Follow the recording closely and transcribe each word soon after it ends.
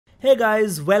Hey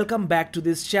guys, welcome back to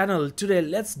this channel. Today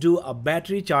let's do a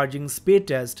battery charging speed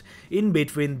test in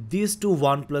between these two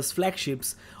OnePlus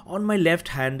flagships. On my left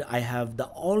hand I have the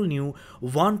all new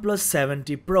OnePlus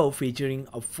 70 Pro featuring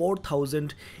a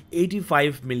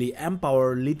 4085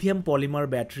 mAh lithium polymer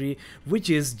battery,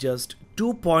 which is just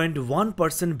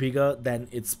 2.1% bigger than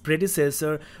its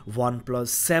predecessor OnePlus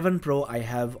 7 Pro I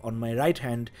have on my right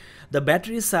hand. The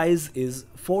battery size is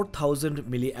 4000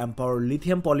 mAh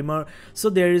lithium polymer, so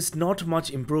there is not much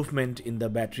improvement in the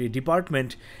battery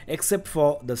department. Except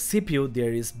for the CPU,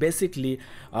 there is basically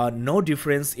no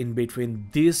difference in between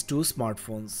these two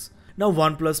smartphones. Now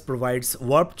OnePlus provides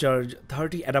Warp Charge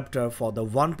 30 adapter for the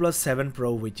OnePlus 7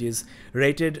 Pro, which is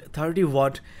rated 30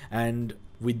 watt, and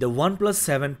with the OnePlus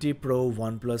 70 Pro,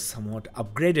 OnePlus somewhat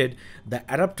upgraded the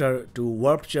adapter to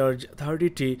Warp Charge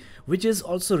 30T, which is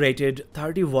also rated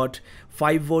 30 watt,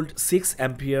 5 volt 6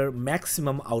 ampere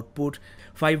maximum output,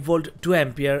 5 volt 2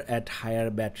 ampere at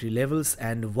higher battery levels,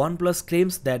 and OnePlus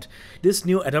claims that this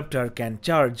new adapter can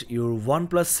charge your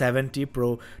OnePlus 70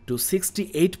 Pro to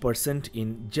 68%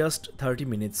 in just 30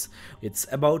 minutes. It's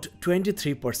about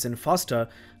 23% faster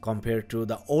compared to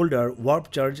the older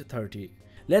Warp Charge 30.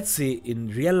 Let's see in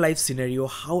real life scenario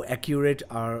how accurate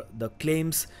are the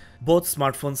claims. Both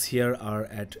smartphones here are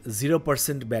at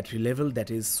 0% battery level, that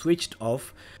is switched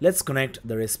off. Let's connect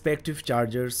the respective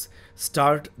chargers,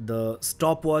 start the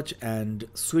stopwatch and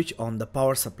switch on the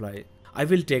power supply. I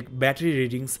will take battery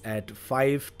readings at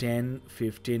 5, 10,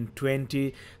 15,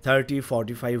 20, 30,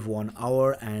 45, 1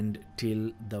 hour and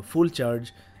till the full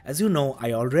charge. As you know,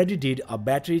 I already did a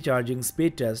battery charging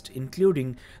speed test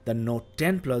including the Note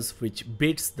 10 Plus, which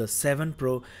beats the 7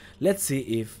 Pro. Let's see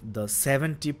if the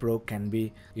 70 Pro can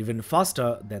be even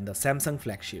faster than the Samsung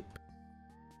flagship.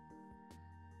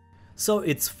 So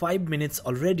it's 5 minutes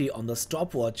already on the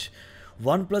stopwatch.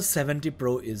 OnePlus 70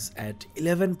 Pro is at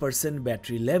 11%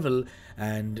 battery level,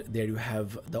 and there you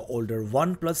have the older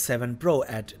OnePlus 7 Pro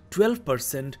at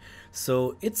 12%,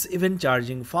 so it's even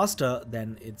charging faster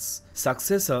than its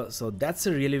successor, so that's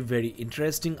a really very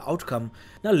interesting outcome.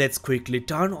 Now let's quickly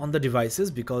turn on the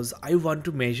devices because I want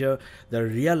to measure the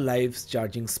real life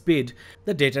charging speed.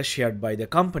 The data shared by the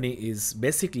company is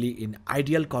basically in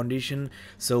ideal condition,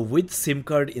 so with SIM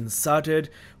card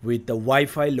inserted, with the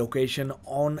Wi-Fi location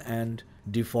on and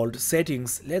default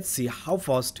settings, let's see how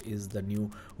fast is the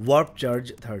new Warp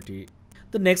Charge 30.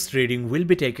 The next reading will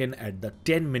be taken at the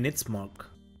 10 minutes mark.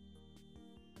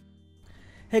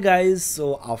 Hey guys,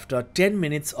 so after 10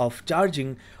 minutes of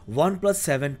charging, OnePlus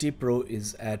 70 Pro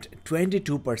is at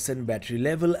 22% battery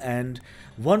level and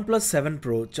OnePlus 7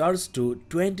 Pro charged to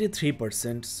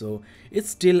 23%, so it's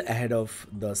still ahead of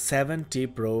the 70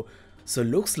 Pro. So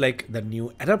looks like the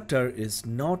new adapter is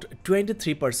not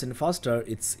 23% faster,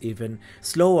 it's even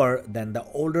slower than the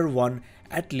older one,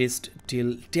 at least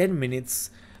till 10 minutes.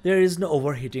 There is no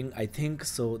overheating I think,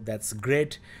 so that's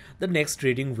great. The next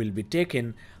reading will be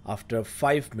taken after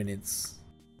 5 minutes.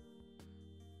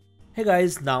 Hey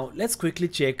guys, now let's quickly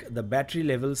check the battery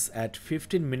levels at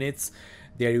 15 minutes.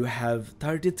 There you have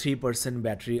 33%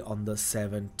 battery on the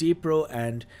 70 Pro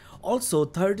and also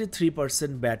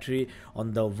 33% battery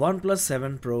on the OnePlus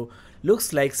 7 Pro.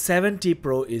 Looks like 70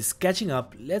 Pro is catching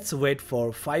up. Let's wait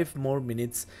for 5 more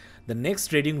minutes. The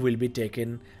next reading will be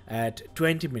taken at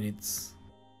 20 minutes.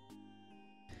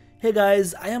 Hey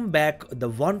guys, I am back. The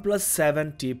OnePlus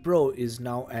 70 Pro is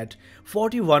now at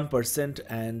 41%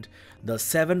 and the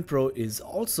 7 Pro is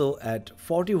also at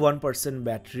 41%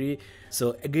 battery.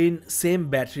 So again,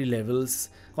 same battery levels.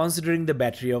 Considering the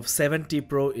battery of 70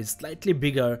 Pro is slightly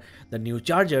bigger, the new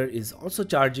charger is also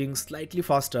charging slightly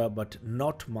faster but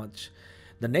not much.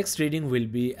 The next reading will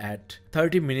be at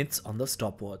 30 minutes on the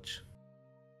stopwatch.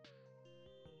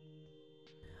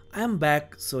 I am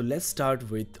back, so let's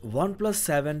start with OnePlus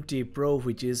 70 Pro,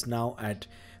 which is now at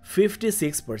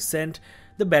 56%.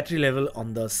 The battery level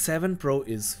on the 7 Pro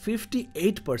is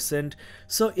 58%,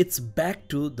 so it's back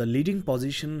to the leading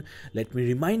position. Let me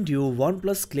remind you,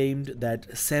 OnePlus claimed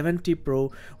that 70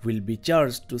 Pro will be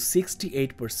charged to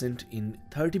 68% in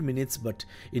 30 minutes, but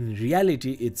in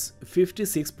reality it's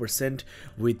 56%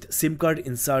 with SIM card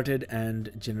inserted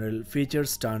and general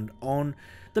features turned on.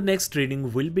 The next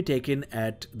reading will be taken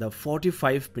at the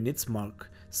 45 minutes mark.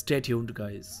 Stay tuned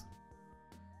guys.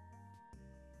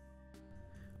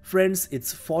 Friends,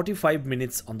 it's 45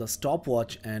 minutes on the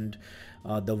stopwatch and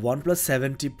the OnePlus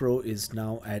 70 Pro is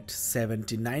now at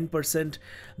 79%,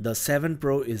 the 7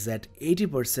 Pro is at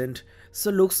 80%,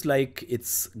 so looks like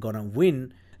it's gonna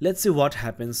win. Let's see what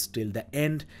happens till the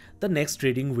end. The next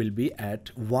reading will be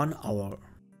at 1 hour.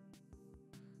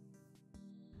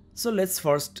 So let's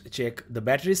first check the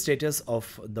battery status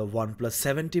of the OnePlus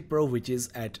 7T Pro, which is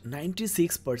at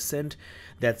 96%.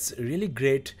 That's really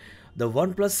great. The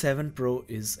OnePlus 7 Pro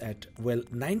is at, well,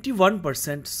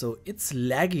 91%, so it's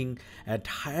lagging at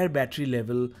higher battery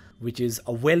level, which is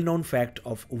a well-known fact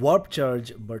of warp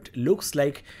charge, but looks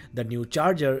like the new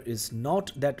charger is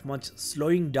not that much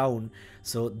slowing down,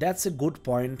 so that's a good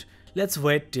point. Let's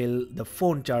wait till the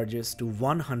phone charges to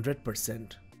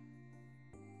 100%.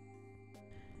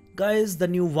 Guys, the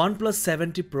new OnePlus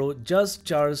 7T Pro just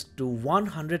charged to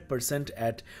 100%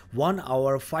 at 1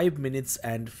 hour 5 minutes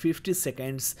and 50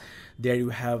 seconds. There you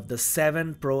have the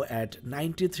 7 Pro at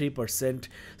 93%.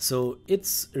 So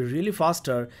it's really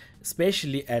faster,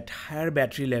 especially at higher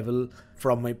battery level.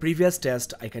 From my previous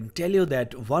test, I can tell you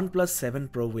that OnePlus 7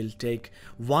 Pro will take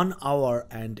 1 hour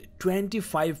and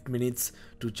 25 minutes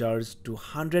to charge to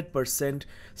 100%.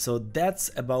 So that's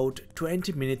about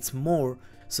 20 minutes more.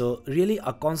 So really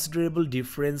a considerable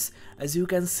difference. As you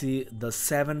can see, the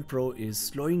 7 Pro is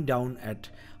slowing down at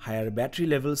higher battery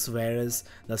levels, whereas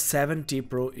the 7T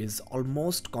Pro is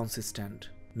almost consistent.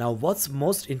 Now what's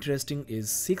most interesting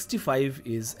is 65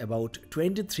 is about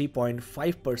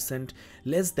 23.5%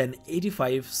 less than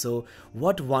 85, so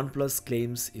what OnePlus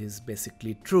claims is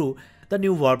basically true. The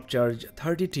new Warp Charge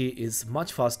 30T is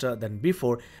much faster than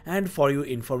before, and for your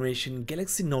information,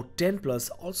 Galaxy Note 10 Plus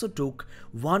also took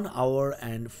 1 hour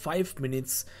and 5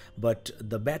 minutes, but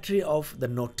the battery of the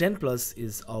Note 10 Plus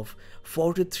is of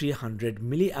 4300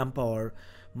 mAh,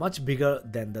 much bigger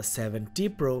than the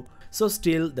 7T Pro. So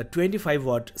still the 25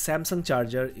 watt Samsung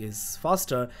charger is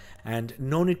faster, and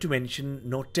no need to mention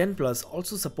Note 10 Plus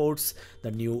also supports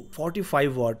the new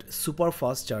 45 watt super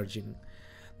fast charging.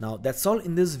 Now that's all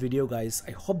in this video guys.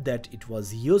 I hope that it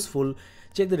was useful.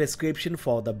 Check the description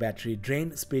for the battery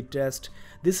drain speed test.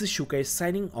 This is Shukesh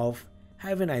signing off.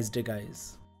 Have a nice day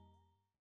guys.